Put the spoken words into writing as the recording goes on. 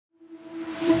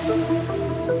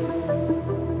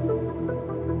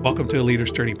Welcome to a Leader's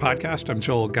Journey podcast. I'm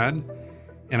Joel Gunn,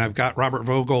 and I've got Robert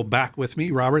Vogel back with me.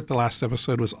 Robert, the last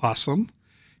episode was awesome.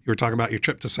 You were talking about your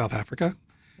trip to South Africa.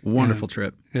 Wonderful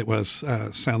trip. It was,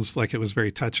 sounds like it was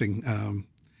very touching,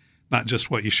 not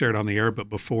just what you shared on the air, but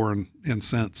before and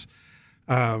since.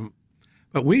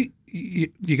 But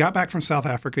you got back from South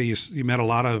Africa. You met a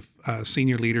lot of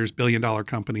senior leaders, billion-dollar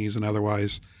companies and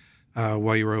otherwise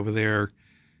while you were over there.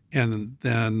 And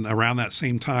then around that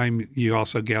same time, you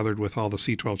also gathered with all the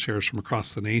C12 chairs from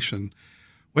across the nation.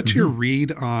 What's your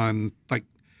read on, like,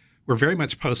 we're very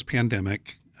much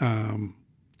post-pandemic.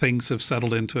 Things have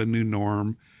settled into a new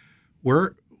norm.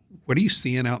 What are you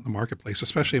seeing out in the marketplace,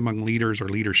 especially among leaders or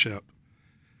leadership?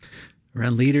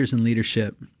 Around leaders and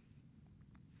leadership,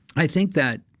 I think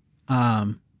that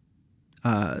some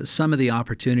of the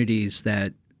opportunities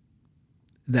that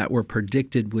were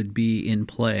predicted would be in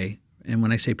play. And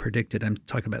when I say predicted, I'm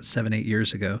talking about 7-8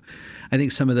 years ago. I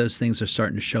think some of those things are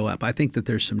starting to show up. I think that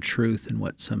there's some truth in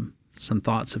what some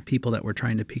thoughts of people that were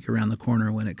trying to peek around the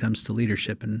corner when it comes to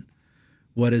leadership and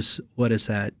what does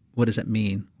that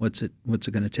mean? What's it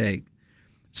going to take?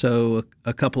 So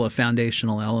a couple of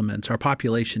foundational elements. Our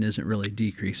population isn't really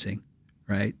decreasing,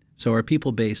 right? So our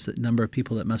people base, the number of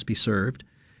people that must be served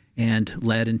and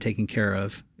led and taken care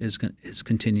of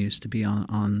continues to be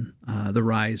on the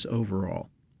rise overall.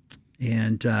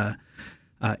 And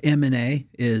M&A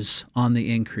is on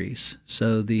the increase.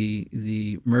 So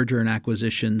the merger and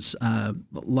acquisitions, a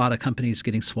lot of companies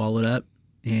getting swallowed up,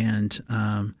 and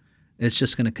it's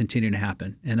just going to continue to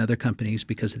happen. And other companies,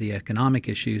 because of the economic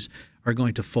issues, are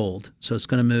going to fold. So it's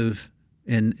going to move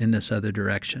in this other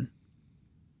direction.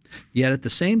 Yet at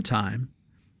the same time,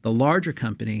 the larger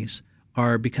companies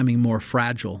are becoming more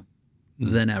fragile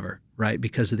than ever, right?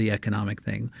 Because of the economic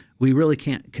thing. We really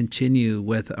can't continue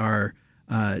with our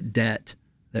debt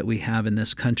that we have in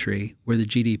this country where the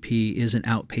GDP isn't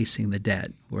outpacing the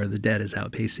debt, where the debt is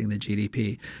outpacing the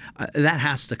GDP. That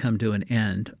has to come to an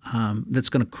end. That's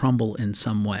going to crumble in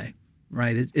some way,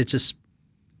 right? It's just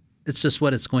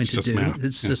what it's going to do. Math.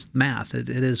 It's just math. It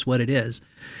is what it is.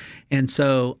 And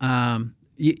so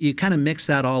you kind of mix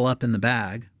that all up in the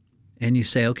bag and you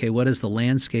say, okay, what does the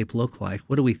landscape look like?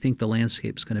 What do we think the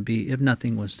landscape is going to be if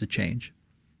nothing was to change?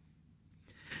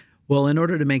 Well, in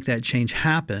order to make that change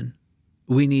happen,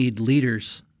 we need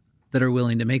leaders that are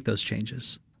willing to make those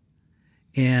changes.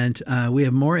 And we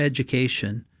have more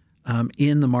education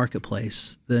in the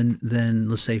marketplace than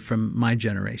let's say, from my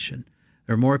generation.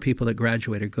 There are more people that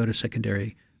graduate or go to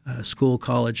secondary school,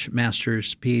 college,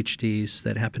 masters, PhDs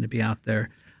that happen to be out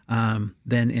there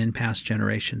than in past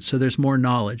generations. So there's more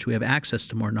knowledge. We have access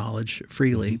to more knowledge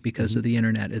freely because of the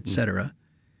internet, et cetera.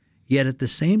 Yet at the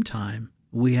same time,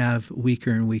 we have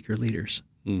weaker and weaker leaders.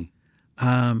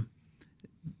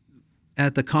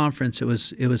 At the conference, it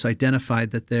was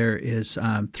identified that there is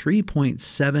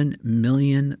 3.7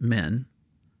 million men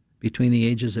between the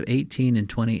ages of 18 and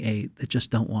 28 that just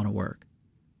don't want to work.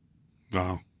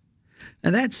 Wow.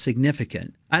 And that's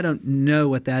significant. I don't know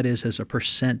what that is as a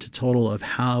percent total of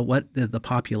what the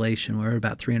population. We're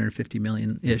about 350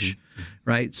 million-ish,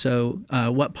 right? So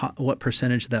what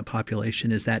percentage of that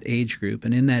population is that age group?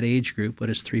 And in that age group, what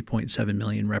does 3.7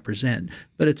 million represent?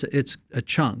 But it's a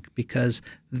chunk because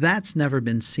that's never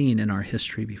been seen in our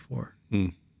history before.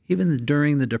 Even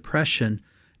during the Depression,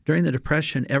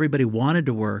 everybody wanted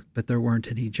to work, but there weren't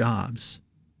any jobs.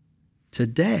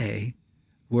 Today,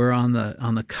 we're on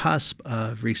the cusp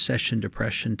of recession,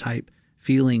 depression type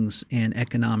feelings and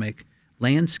economic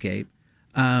landscape,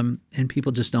 and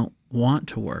people just don't want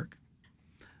to work.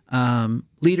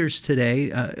 Leaders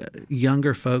today,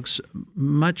 younger folks,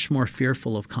 much more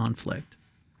fearful of conflict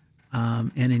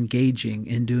and engaging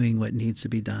in doing what needs to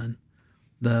be done.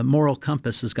 The moral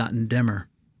compass has gotten dimmer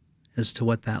as to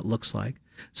what that looks like.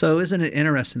 So isn't it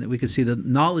interesting that we could see the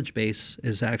knowledge base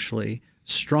is actually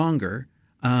stronger,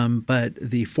 but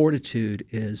the fortitude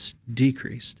is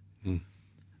decreased.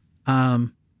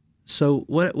 So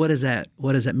what does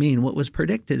that mean? What was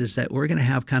predicted is that we're going to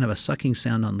have kind of a sucking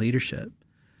sound on leadership.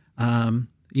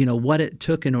 What it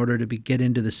took in order to get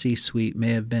into the C-suite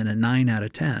may have been a 9 out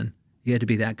of 10. You had to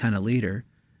be that kind of leader.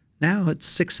 Now it's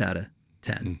 6 out of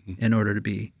 10 in order to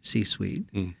be C-suite.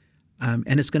 And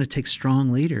it's going to take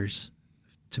strong leaders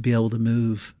to be able to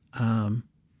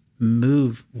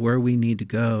move where we need to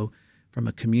go from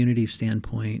a community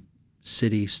standpoint,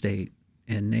 city, state,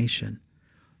 and nation.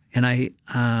 And I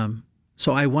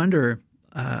wonder,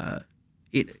 the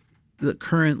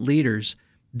current leaders,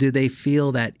 do they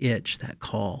feel that itch, that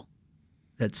call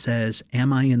that says,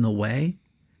 am I in the way?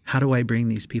 How do I bring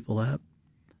these people up?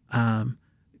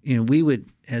 We would,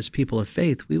 as people of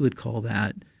faith, we would call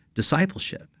that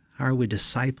discipleship. How are we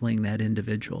discipling that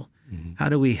individual? How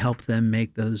do we help them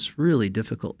make those really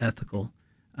difficult ethical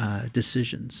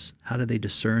decisions? How do they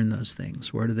discern those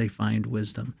things? Where do they find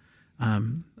wisdom?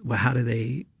 How do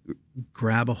they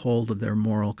grab a hold of their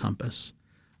moral compass?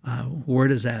 Where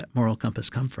does that moral compass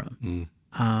come from?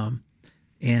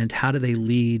 And how do they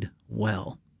lead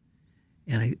well?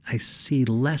 And I see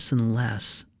less and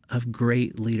less of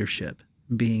great leadership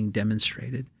being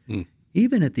demonstrated,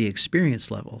 even at the experience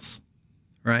levels,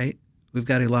 right? We've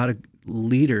got a lot of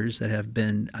leaders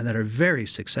that are very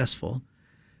successful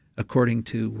according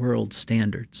to world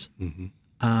standards.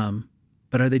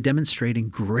 But are they demonstrating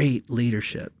great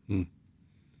leadership?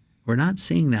 We're not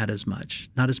seeing that as much.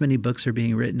 Not as many books are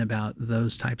being written about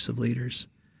those types of leaders.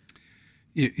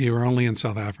 You were only in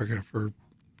South Africa for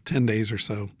 10 days or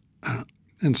so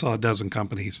and saw a dozen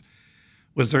companies.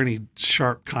 Was there any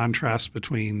sharp contrast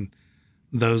between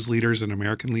those leaders and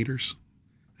American leaders?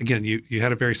 Again, you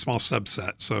had a very small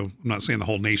subset, so I'm not saying the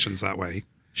whole nation's that way.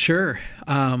 Sure.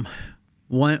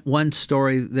 One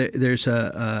story, there's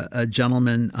a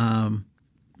gentleman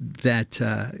that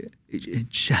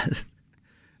just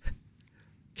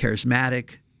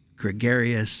charismatic,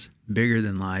 gregarious, bigger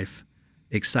than life,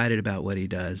 excited about what he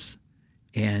does.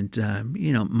 And,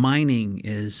 mining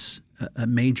is a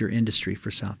major industry for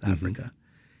South Africa.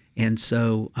 And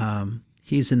so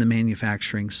he's in the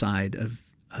manufacturing side of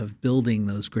building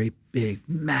those great, big,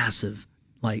 massive,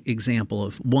 like example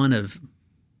of one of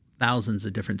thousands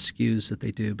of different SKUs that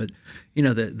they do. But,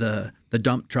 the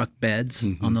dump truck beds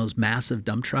on those massive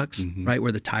dump trucks, right,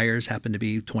 where the tires happen to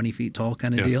be 20 feet tall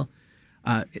kind of deal.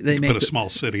 They put a small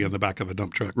city in the back of a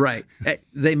dump truck. Right.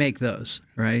 They make those,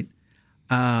 right?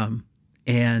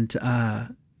 And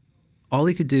all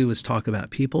he could do was talk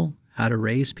about people, how to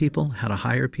raise people, how to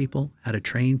hire people, how to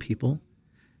train people.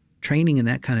 Training in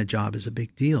that kind of job is a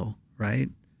big deal, right?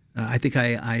 I think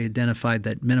I identified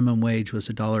that minimum wage was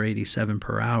 $1.87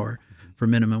 per hour for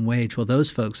minimum wage. Well, those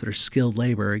folks that are skilled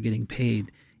labor are getting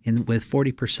paid, and with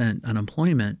 40%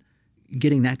 unemployment,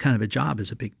 getting that kind of a job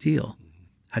is a big deal.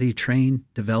 How do you train,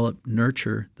 develop,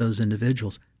 nurture those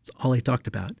individuals? That's all he talked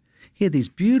about. He had these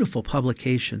beautiful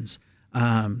publications.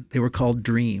 They were called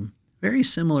Dream, very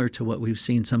similar to what we've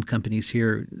seen some companies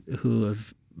here who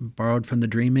have borrowed from the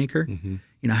Dream Maker.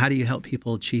 How do you help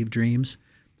people achieve dreams?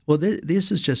 Well,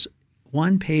 this is just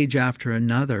one page after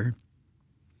another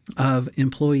of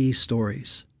employee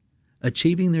stories,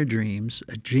 achieving their dreams,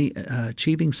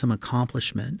 achieving some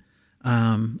accomplishment,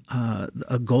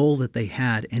 a goal that they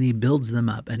had, and he builds them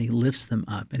up and he lifts them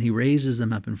up and he raises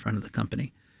them up in front of the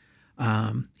company.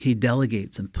 He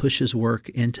delegates and pushes work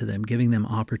into them, giving them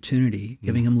opportunity,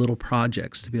 giving them little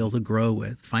projects to be able to grow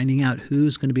with, finding out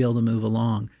who's going to be able to move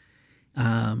along.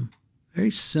 Very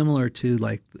similar to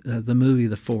like the movie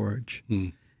The Forge,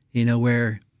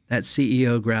 where that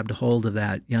CEO grabbed a hold of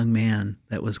that young man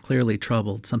that was clearly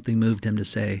troubled. Something moved him to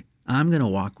say, I'm going to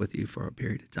walk with you for a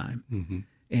period of time.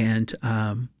 And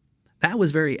that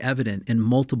was very evident in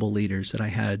multiple leaders that I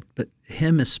had, but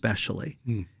him especially.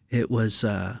 It was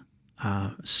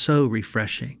so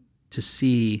refreshing to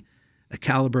see a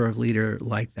caliber of leader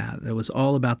like that was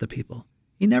all about the people.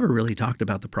 He never really talked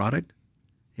about the product.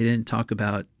 He didn't talk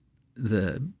about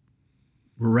the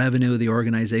revenue of the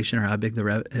organization or how big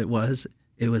it was.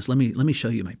 It was, let me show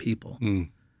you my people.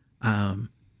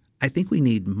 I think we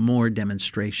need more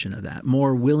demonstration of that,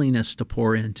 more willingness to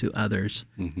pour into others.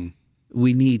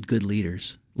 We need good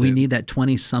leaders. We need that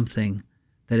 20-something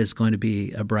that is going to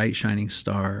be a bright, shining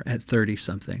star at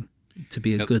 30-something to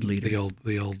be a good leader.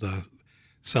 The old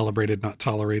celebrated, not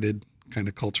tolerated kind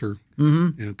of culture.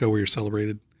 Go where you're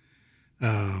celebrated.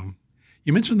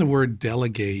 You mentioned the word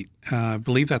delegate. I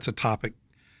believe that's a topic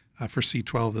for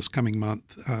C12 this coming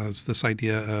month, is this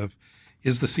idea of,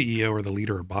 is the CEO or the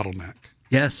leader a bottleneck?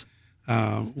 Yes.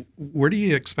 Where do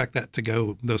you expect that to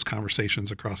go, those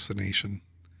conversations across the nation,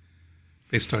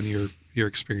 based on your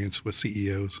experience with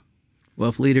CEOs? Well,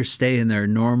 if leaders stay in their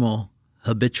normal,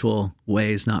 habitual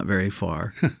ways, not very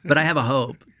far. But I have a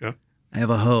hope. I have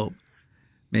a hope.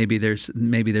 Maybe there's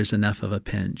enough of a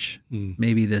pinch.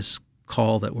 Maybe this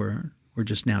call that we're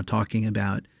just now talking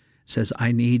about says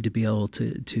I need to be able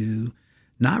to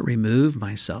not remove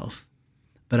myself,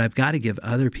 but I've got to give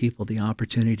other people the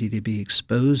opportunity to be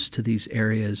exposed to these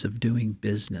areas of doing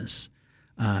business,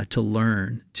 to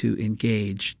learn, to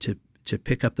engage, to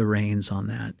pick up the reins on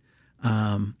that.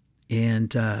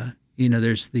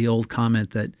 There's the old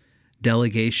comment that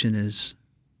delegation is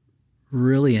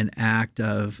really an act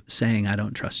of saying, I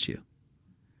don't trust you,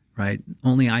 right?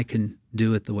 Only I can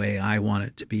do it the way I want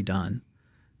it to be done,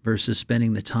 versus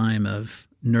spending the time of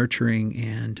nurturing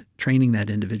and training that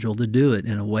individual to do it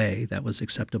in a way that was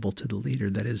acceptable to the leader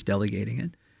that is delegating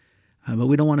it. But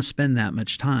we don't want to spend that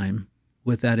much time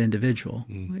with that individual.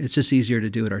 It's just easier to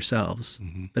do it ourselves.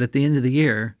 But at the end of the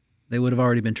year, they would have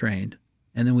already been trained,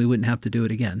 and then we wouldn't have to do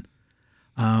it again.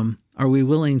 Are we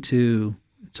willing to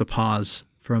pause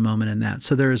for a moment in that?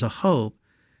 So there is a hope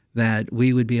that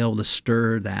we would be able to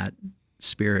stir that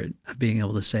spirit of being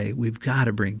able to say, we've got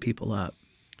to bring people up.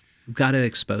 We've got to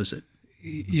expose it.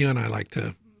 You and I like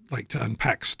to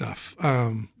unpack stuff.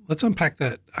 Let's unpack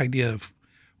that idea of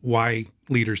why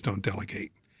leaders don't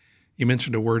delegate. You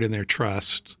mentioned a word in there,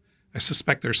 trust. I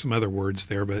suspect there's some other words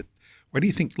there, but why do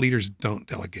you think leaders don't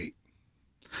delegate?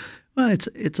 Well,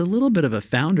 it's a little bit of a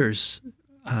founder's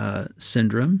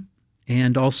syndrome,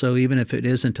 and also even if it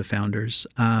isn't a founder's,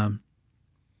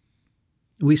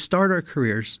 we start our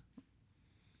careers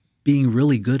being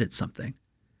really good at something,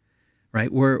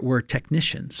 right? We're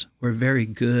technicians. We're very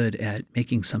good at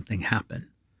making something happen,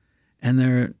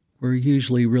 and we're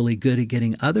usually really good at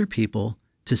getting other people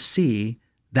to see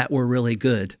that we're really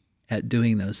good at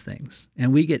doing those things,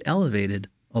 and we get elevated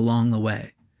along the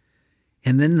way.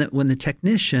 And then when the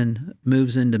technician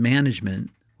moves into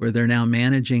management, where they're now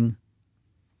managing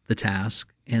the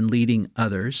task and leading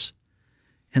others,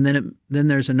 and then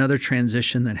there's another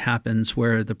transition that happens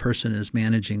where the person is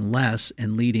managing less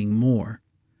and leading more.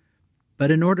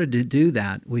 But in order to do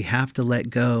that, we have to let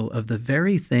go of the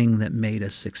very thing that made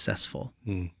us successful.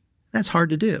 That's hard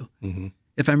to do.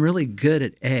 If I'm really good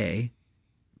at A,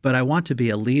 but I want to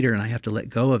be a leader and I have to let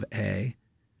go of A,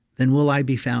 then will I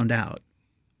be found out?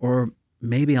 Or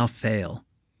maybe I'll fail,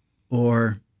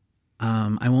 or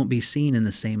I won't be seen in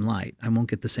the same light. I won't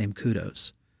get the same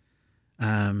kudos.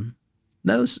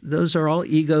 Those are all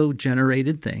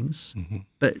ego-generated things,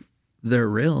 but they're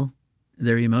real.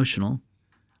 They're emotional.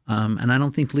 And I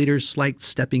don't think leaders like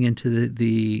stepping into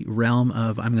the realm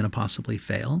of, I'm going to possibly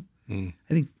fail. I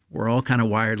think we're all kind of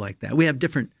wired like that. We have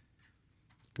different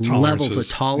levels of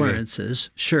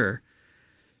tolerances, sure.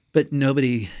 But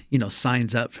nobody,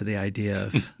 signs up for the idea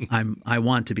of I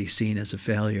want to be seen as a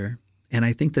failure. And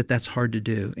I think that that's hard to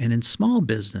do. And in small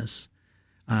business,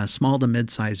 small to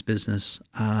mid-sized business,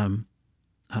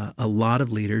 a lot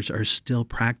of leaders are still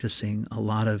practicing a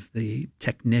lot of the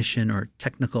technician or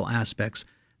technical aspects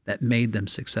that made them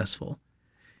successful.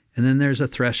 And then there's a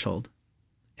threshold,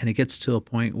 and it gets to a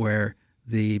point where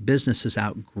the business is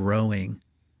outgrowing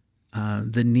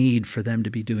the need for them to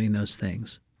be doing those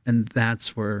things. And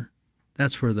that's where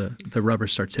the rubber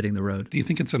starts hitting the road. Do you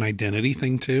think it's an identity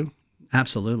thing too?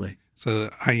 Absolutely. So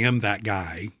I am that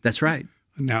guy. That's right.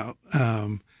 Now,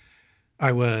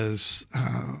 I was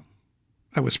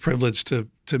privileged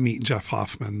to meet Jeff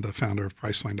Hoffman, the founder of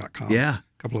Priceline.com, a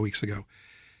couple of weeks ago,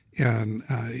 and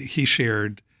he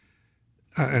shared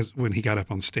as when he got up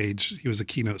on stage, he was a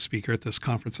keynote speaker at this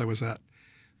conference I was at,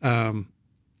 and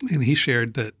he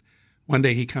shared that one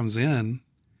day he comes in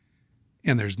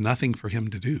and there's nothing for him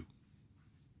to do.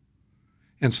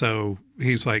 And so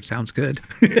he's like, sounds good.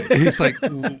 He's like,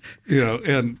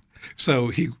 and so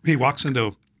he walks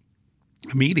into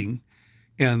a meeting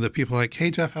and the people are like, hey,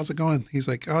 Jeff, how's it going? He's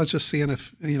like, oh, I was just seeing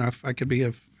if I could be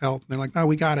of help. And they're like, no,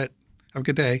 we got it. Have a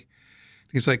good day.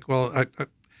 He's like, well,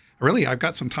 I've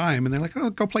got some time. And they're like,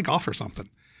 oh, go play golf or something.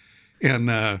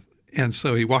 And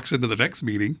so he walks into the next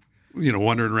meeting,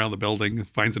 wandering around the building,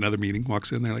 finds another meeting,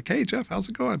 walks in. They're like, hey, Jeff, how's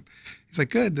it going? He's like,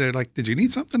 good. They're like, did you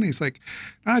need something? He's like,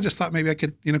 no, I just thought maybe I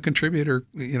could, contribute or,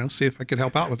 see if I could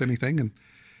help out with anything. And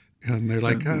they're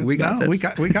like, we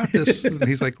got this. And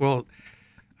he's like, well,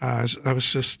 I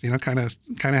was just, kind of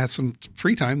had some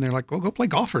free time. They're like, well, go play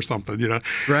golf or something,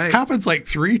 Right. Happens like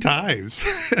 3 times.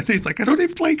 And he's like, I don't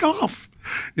even play golf,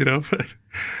 but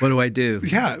what do I do?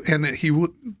 Yeah. And he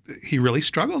really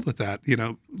struggled with that,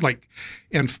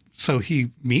 and so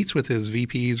he meets with his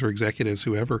VPs or executives,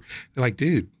 whoever. They're like,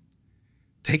 dude,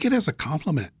 take it as a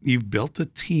compliment. You've built a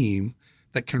team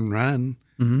that can run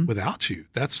without you.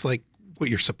 That's like what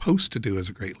you're supposed to do as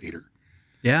a great leader.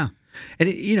 Yeah. And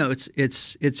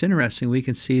it's interesting. We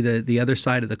can see the other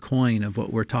side of the coin of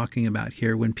what we're talking about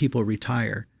here when people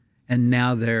retire and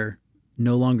now they're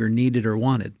no longer needed or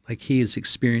wanted. Like he is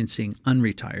experiencing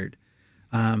unretired.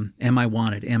 Am I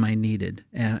wanted? Am I needed?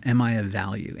 Am I of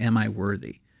value? Am I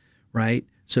worthy? Right?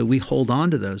 So we hold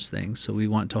on to those things. So we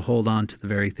want to hold on to the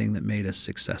very thing that made us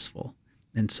successful.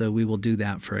 And so we will do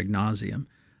that for ad nauseum.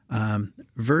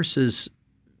 Versus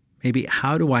maybe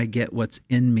how do I get what's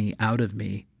in me out of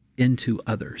me into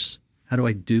others? How do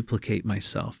I duplicate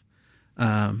myself?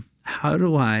 How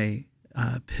do I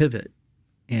pivot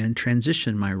and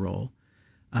transition my role?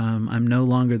 I'm no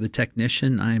longer the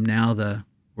technician. I am now the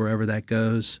wherever that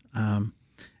goes.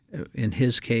 In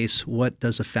his case, what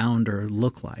does a founder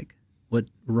look like? What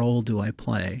role do I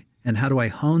play? And how do I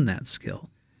hone that skill?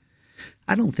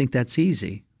 I don't think that's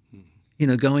easy.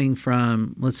 Going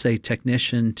from, let's say,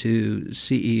 technician to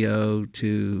CEO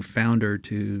to founder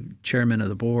to chairman of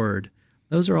the board,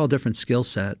 those are all different skill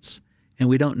sets. And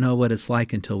we don't know what it's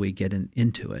like until we get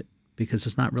into it, because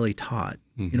it's not really taught.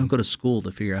 You don't go to school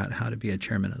to figure out how to be a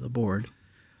chairman of the board.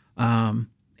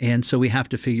 And so we have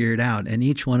to figure it out. And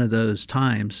each one of those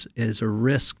times is a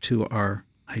risk to our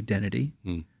identity,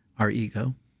 our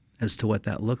ego, as to what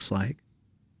that looks like.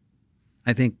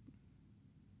 I think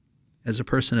as a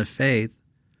person of faith,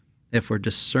 if we're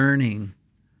discerning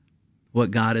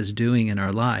what God is doing in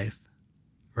our life,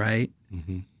 right?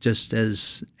 Just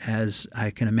as I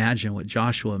can imagine what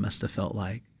Joshua must have felt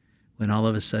like when all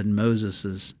of a sudden Moses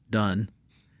is done.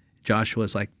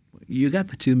 Joshua's like, you got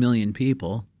the 2 million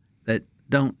people that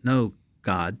don't know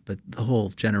God, but the whole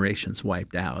generation's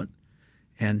wiped out.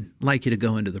 And I'd like you to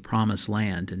go into the promised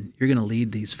land, and you're going to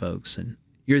lead these folks, and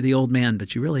you're the old man,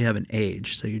 but you really haven't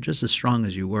aged, so you're just as strong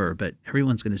as you were, but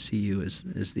everyone's going to see you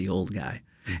as the old guy.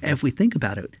 And if we think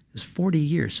about it, it was 40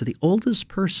 years. So the oldest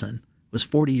person was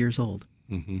 40 years old,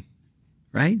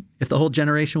 right? If the whole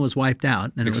generation was wiped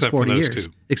out, and it was 40 years,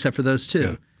 except for those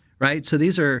two, right? So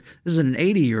this is an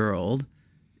 80-year-old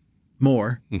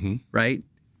more, right?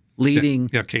 Leading.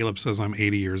 Yeah, Caleb says I'm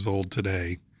 80 years old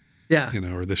today. Yeah.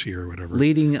 Or this year or whatever.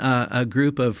 Leading a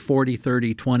group of 40,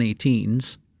 30, 20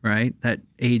 teens, right? That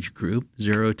age group,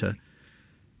 0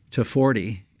 to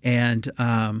 40. And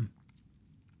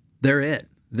they're it.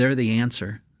 They're the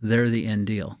answer. They're the end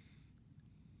deal.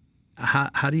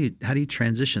 How do you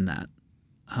transition that?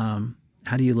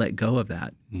 How do you let go of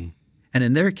that? And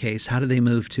in their case, how do they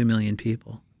move 2 million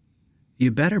people? You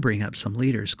better bring up some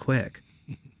leaders quick,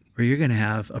 or you're going to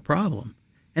have a problem.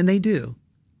 And they do.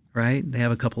 Right? They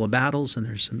have a couple of battles and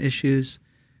there's some issues.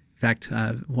 In fact,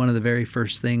 one of the very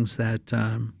first things that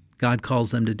God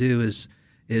calls them to do is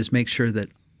make sure that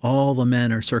all the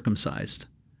men are circumcised.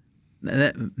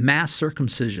 That mass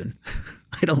circumcision.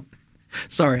 I don't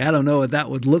know what that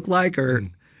would look like, or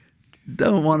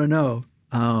don't want to know,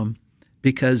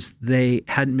 because they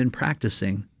hadn't been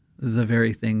practicing the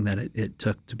very thing that it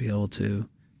took to be able to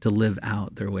live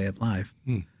out their way of life.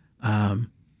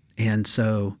 And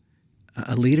so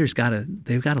a leader's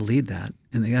they've got to lead that,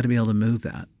 and they got to be able to move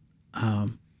that.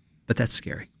 But that's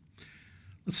scary.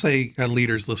 Let's say a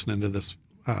leader's listening to this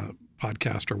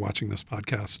podcast or watching this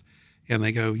podcast, and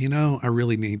they go, I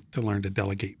really need to learn to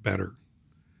delegate better.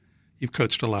 You've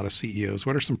coached a lot of CEOs.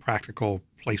 What are some practical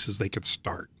places they could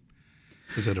start?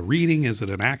 Is it a reading? Is it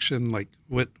an action? Like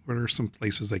what are some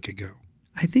places they could go?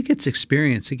 I think it's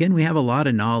experience. Again, we have a lot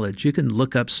of knowledge. You can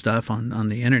look up stuff on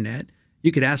the internet.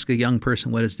 You could ask a young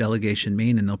person, what does delegation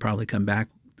mean? And they'll probably come back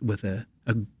with a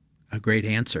great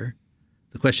answer.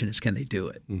 The question is, can they do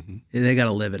it? They got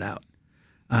to live it out.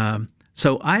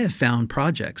 So I have found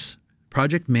project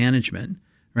management,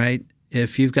 right?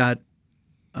 If you've got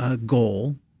a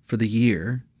goal for the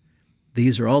year,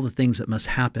 these are all the things that must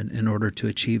happen in order to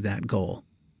achieve that goal,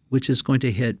 which is going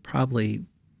to hit probably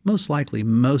most likely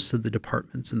most of the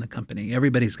departments in the company.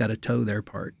 Everybody's got to toe their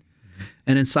part.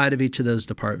 And inside of each of those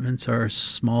departments are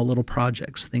small little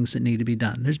projects, things that need to be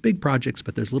done. There's big projects,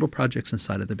 but there's little projects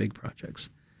inside of the big projects.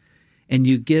 And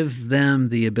you give them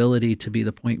the ability to be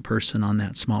the point person on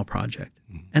that small project,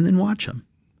 and then watch them.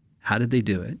 How did they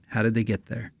do it? How did they get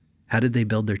there? How did they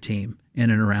build their team in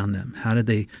and around them? How did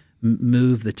they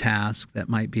move the task that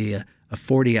might be a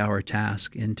 40-hour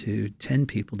task into 10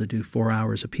 people to do 4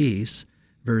 hours apiece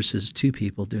versus 2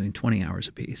 people doing 20 hours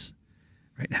apiece?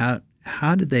 Right?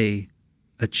 How did they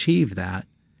achieve that?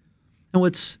 And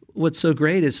what's so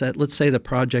great is that, let's say the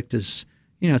project is,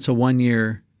 it's a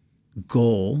 1-year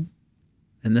goal,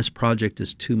 and this project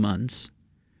is 2 months,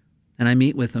 and I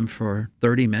meet with them for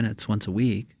 30 minutes once a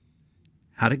week.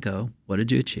 How'd it go? What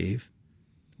did you achieve?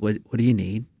 What do you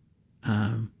need?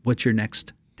 What's your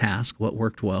next task? What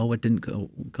worked well? What didn't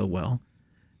go well?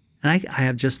 And I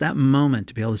have just that moment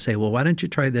to be able to say, well, why don't you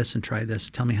try this and try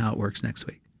this? Tell me how it works next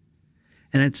week.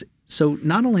 And so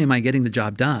not only am I getting the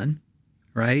job done,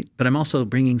 right, but I'm also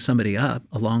bringing somebody up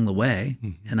along the way,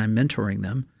 and I'm mentoring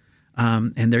them,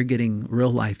 and they're getting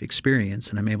real life experience,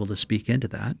 and I'm able to speak into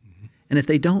that. And if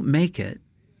they don't make it,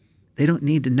 they don't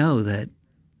need to know that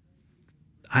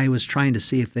I was trying to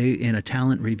see if they, in a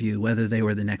talent review, whether they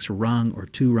were the next rung or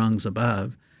 2 rungs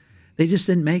above. They just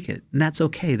didn't make it, and that's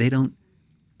okay.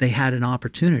 They had an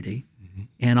opportunity,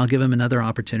 and I'll give them another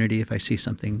opportunity if I see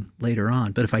something later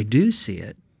on. But if I do see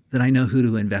it, then I know who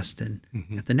to invest in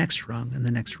at the next rung and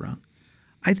the next rung.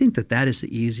 I think that is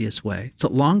the easiest way. It's a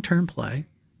long-term play,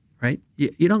 right?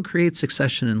 You don't create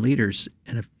succession in leaders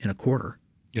in a quarter.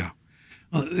 Yeah.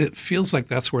 Well, it feels like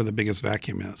that's where the biggest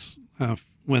vacuum is.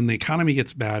 When the economy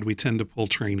gets bad, we tend to pull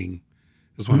training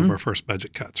as one of our first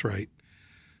budget cuts, right?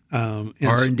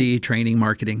 R&D, training,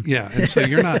 marketing. Yeah, and so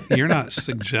you're not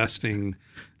suggesting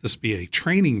this be a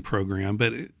training program,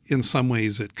 but in some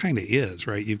ways it kind of is,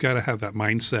 right? You've got to have that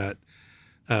mindset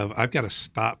of I've got to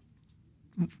stop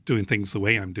doing things the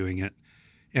way I'm doing it.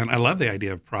 And I love the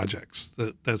idea of projects.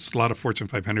 That's a lot of Fortune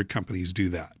 500 companies do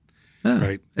that,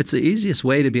 right? It's the easiest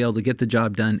way to be able to get the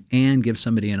job done and give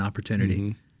somebody an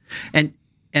opportunity. And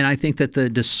I think that the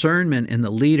discernment in the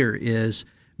leader is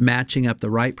matching up the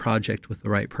right project with the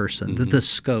right person. The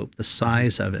scope, the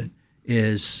size of it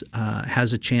is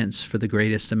has a chance for the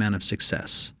greatest amount of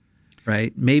success,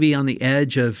 right? Maybe on the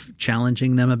edge of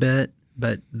challenging them a bit,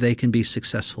 but they can be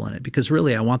successful in it because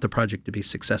really I want the project to be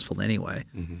successful anyway.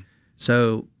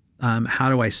 So how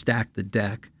do I stack the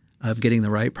deck of getting the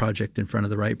right project in front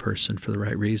of the right person for the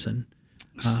right reason?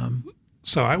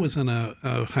 So I was in a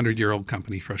 100-year-old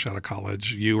company fresh out of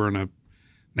college. You were in a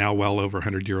now well over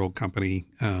 100-year-old company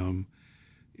in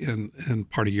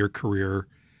part of your career.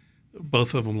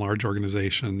 Both of them large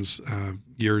organizations.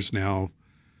 Yours now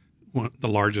the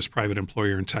largest private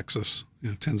employer in Texas,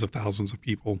 tens of thousands of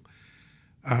people.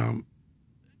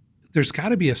 There's got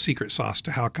to be a secret sauce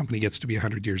to how a company gets to be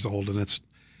 100 years old. And it's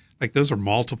like those are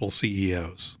multiple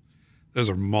CEOs. Those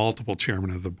are multiple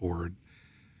chairmen of the board.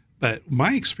 But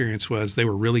my experience was they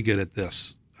were really good at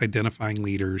this, identifying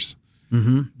leaders,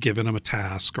 giving them a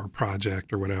task or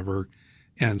project or whatever,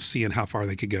 and seeing how far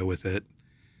they could go with it.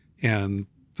 And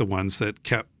the ones that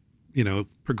kept,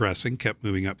 progressing, kept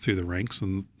moving up through the ranks.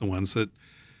 And the ones that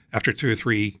after 2 or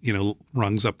 3,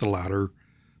 rungs up the ladder,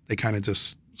 they kind of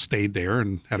just stayed there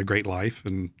and had a great life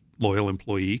and loyal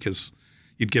employee because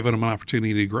you'd given them an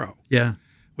opportunity to grow. Yeah.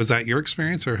 Was that your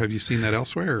experience or have you seen that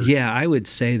elsewhere? Or? Yeah, I would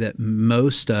say that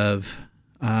most of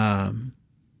there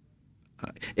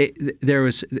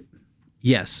was,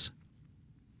 yes.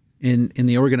 In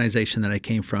the organization that I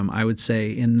came from, I would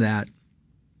say in that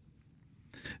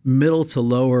middle to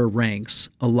lower ranks,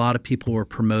 a lot of people were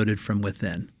promoted from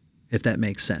within, if that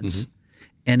makes sense.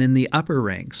 And in the upper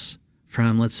ranks,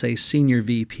 from let's say senior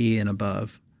VP and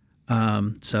above,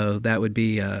 so that would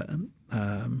be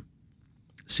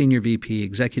senior VP,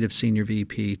 executive senior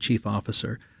VP, chief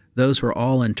officer. Those were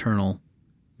all internal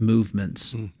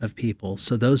movements of people.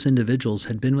 So those individuals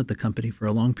had been with the company for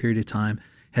a long period of time,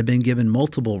 had been given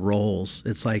multiple roles.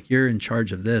 It's like you're in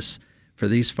charge of this for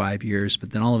these 5 years,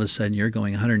 but then all of a sudden you're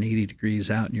going 180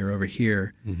 degrees out and you're over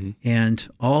here. And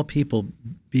all people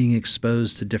being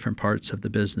exposed to different parts of the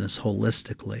business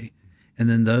holistically. And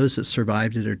then those that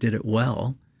survived it or did it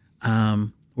well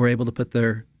were able to put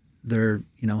their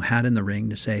hat in the ring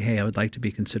to say, hey, I would like to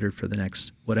be considered for the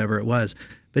next whatever it was.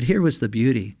 But here was the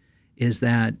beauty, is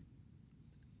that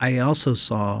I also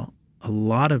saw a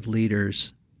lot of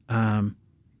leaders,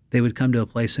 they would come to a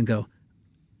place and go,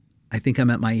 I think I'm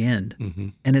at my end.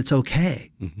 And it's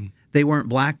okay. They weren't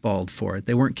blackballed for it.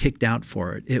 They weren't kicked out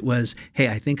for it. It was, hey,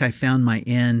 I think I found my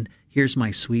end. Here's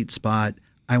my sweet spot.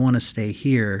 I want to stay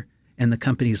here. And the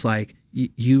company's like,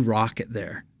 you rock it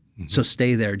there. So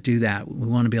stay there, do that. We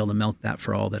want to be able to milk that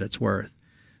for all that it's worth.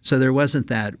 So there wasn't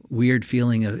that weird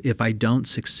feeling of if I don't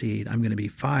succeed, I'm going to be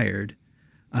fired.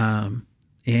 So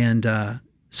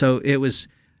it was,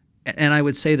 and I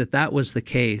would say that was the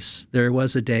case. There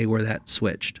was a day where that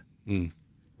switched,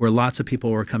 where lots of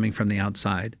people were coming from the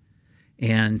outside.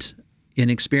 And in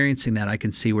experiencing that, I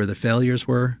can see where the failures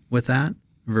were with that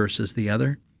versus the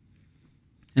other.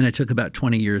 And it took about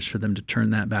 20 years for them to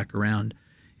turn that back around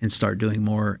and start doing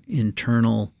more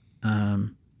internal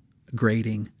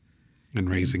grading and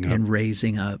raising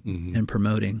up and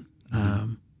promoting.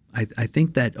 I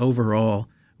think that overall,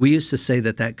 we used to say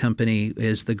that company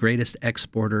is the greatest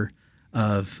exporter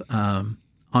of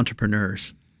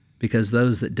entrepreneurs because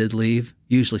those that did leave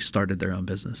usually started their own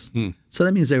business. So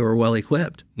that means they were well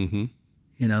equipped,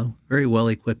 very well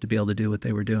equipped to be able to do what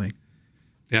they were doing.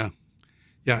 Yeah.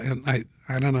 Yeah. And I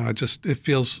don't know.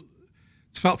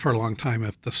 It's felt for a long time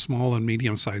if the small and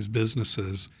medium-sized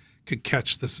businesses could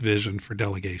catch this vision for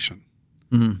delegation,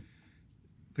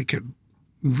 they could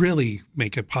really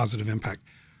make a positive impact,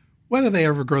 whether they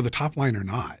ever grow the top line or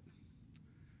not.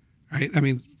 Right? I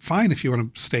mean, fine if you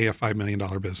want to stay a $5 million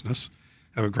business,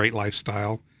 have a great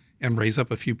lifestyle, and raise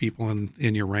up a few people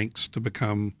in your ranks to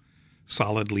become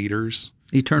solid leaders.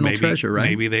 Eternal treasure, right?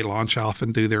 Maybe they launch off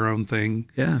and do their own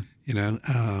thing. Yeah.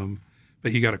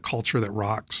 But you got a culture that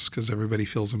rocks because everybody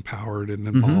feels empowered and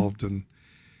involved, and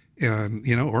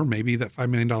or maybe that $5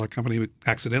 million company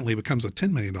accidentally becomes a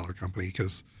 $10 million company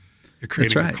because You're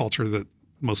creating That's right. a culture that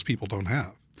most people don't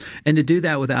have. And to do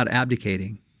that without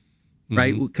abdicating,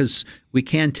 right? Because we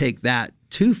can take that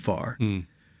too far,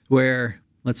 where,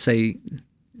 let's say,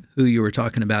 who you were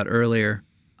talking about earlier,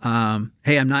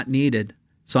 hey, I'm not needed,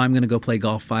 so I'm going to go play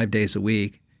golf 5 days a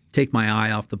week, take my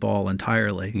eye off the ball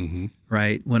entirely,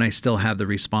 right? When I still have the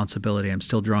responsibility, I'm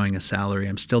still drawing a salary,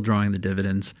 I'm still drawing the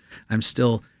dividends, I'm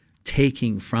still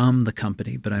taking from the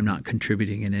company, but I'm not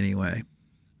contributing in any way.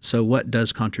 So what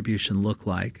does contribution look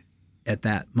like at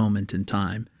that moment in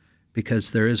time?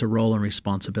 Because there is a role and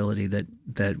responsibility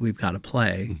that we've got to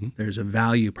play. There's a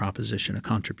value proposition, a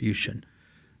contribution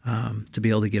to be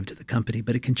able to give to the company,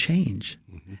 but it can change.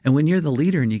 And when you're the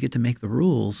leader and you get to make the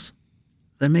rules,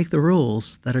 then make the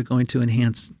rules that are going to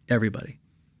enhance everybody.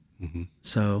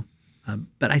 So,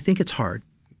 but I think it's hard.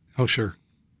 Oh, sure.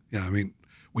 Yeah, I mean,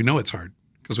 we know it's hard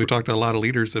because we talked to a lot of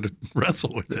leaders that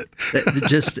wrestle with it.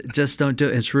 just don't do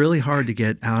it. It's really hard to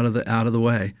get out of the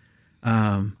way.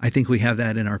 I think we have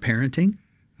that in our parenting,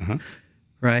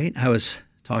 right? I was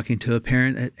talking to a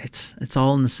parent. It's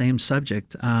all in the same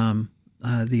subject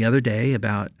the other day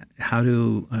about how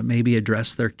to maybe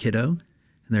address their kiddo, and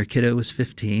their kiddo was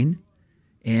 15,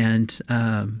 and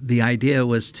the idea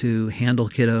was to handle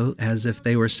kiddo as if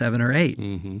they were 7 or 8,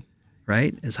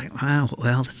 right? It's like, wow,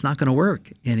 well, it's not going to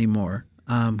work anymore.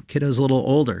 Kiddo's a little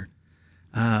older.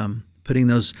 Putting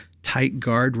those tight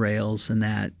guardrails and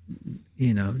that,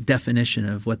 definition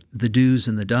of what the do's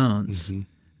and the don'ts,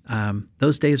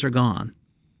 those days are gone.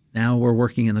 Now we're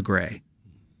working in the gray.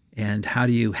 And how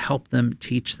do you help them,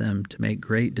 teach them to make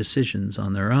great decisions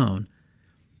on their own?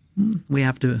 We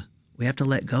have to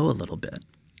let go a little bit.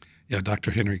 Yeah,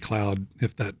 Dr. Henry Cloud,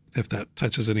 if that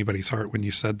touches anybody's heart when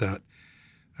you said that,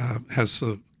 has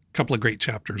a couple of great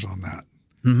chapters on that,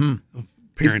 of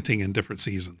parenting in different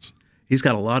seasons. He's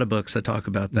got a lot of books that talk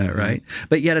about that, right?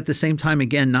 But yet at the same time,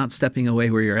 again, not stepping away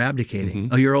where you're abdicating.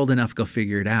 Oh, you're old enough, go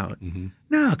figure it out.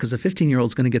 No, because a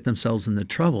 15-year-old's going to get themselves into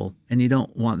trouble, and you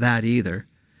don't want that either.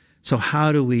 So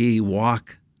how do we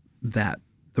walk the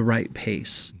right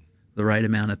pace, the right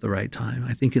amount at the right time?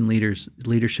 I think in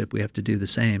leadership, we have to do the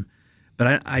same.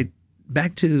 But I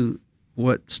back to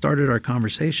what started our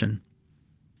conversation,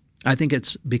 I think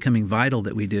it's becoming vital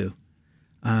that we do.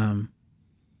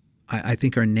 I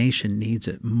think our nation needs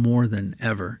it more than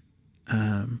ever.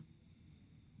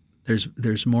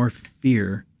 There's more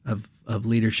fear of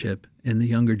leadership in the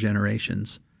younger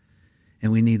generations,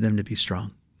 and we need them to be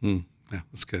strong. Yeah,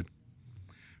 that's good.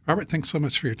 Robert, thanks so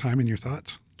much for your time and your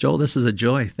thoughts. Joel, this is a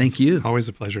joy. Thank you. Always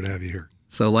a pleasure to have you here.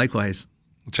 So likewise.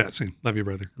 We'll chat soon. Love you,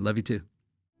 brother. Love you too.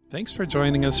 Thanks for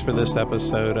joining us for this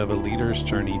episode of A Leader's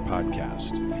Journey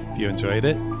podcast. If you enjoyed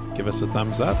it, give us a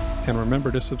thumbs up and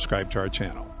remember to subscribe to our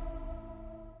channel.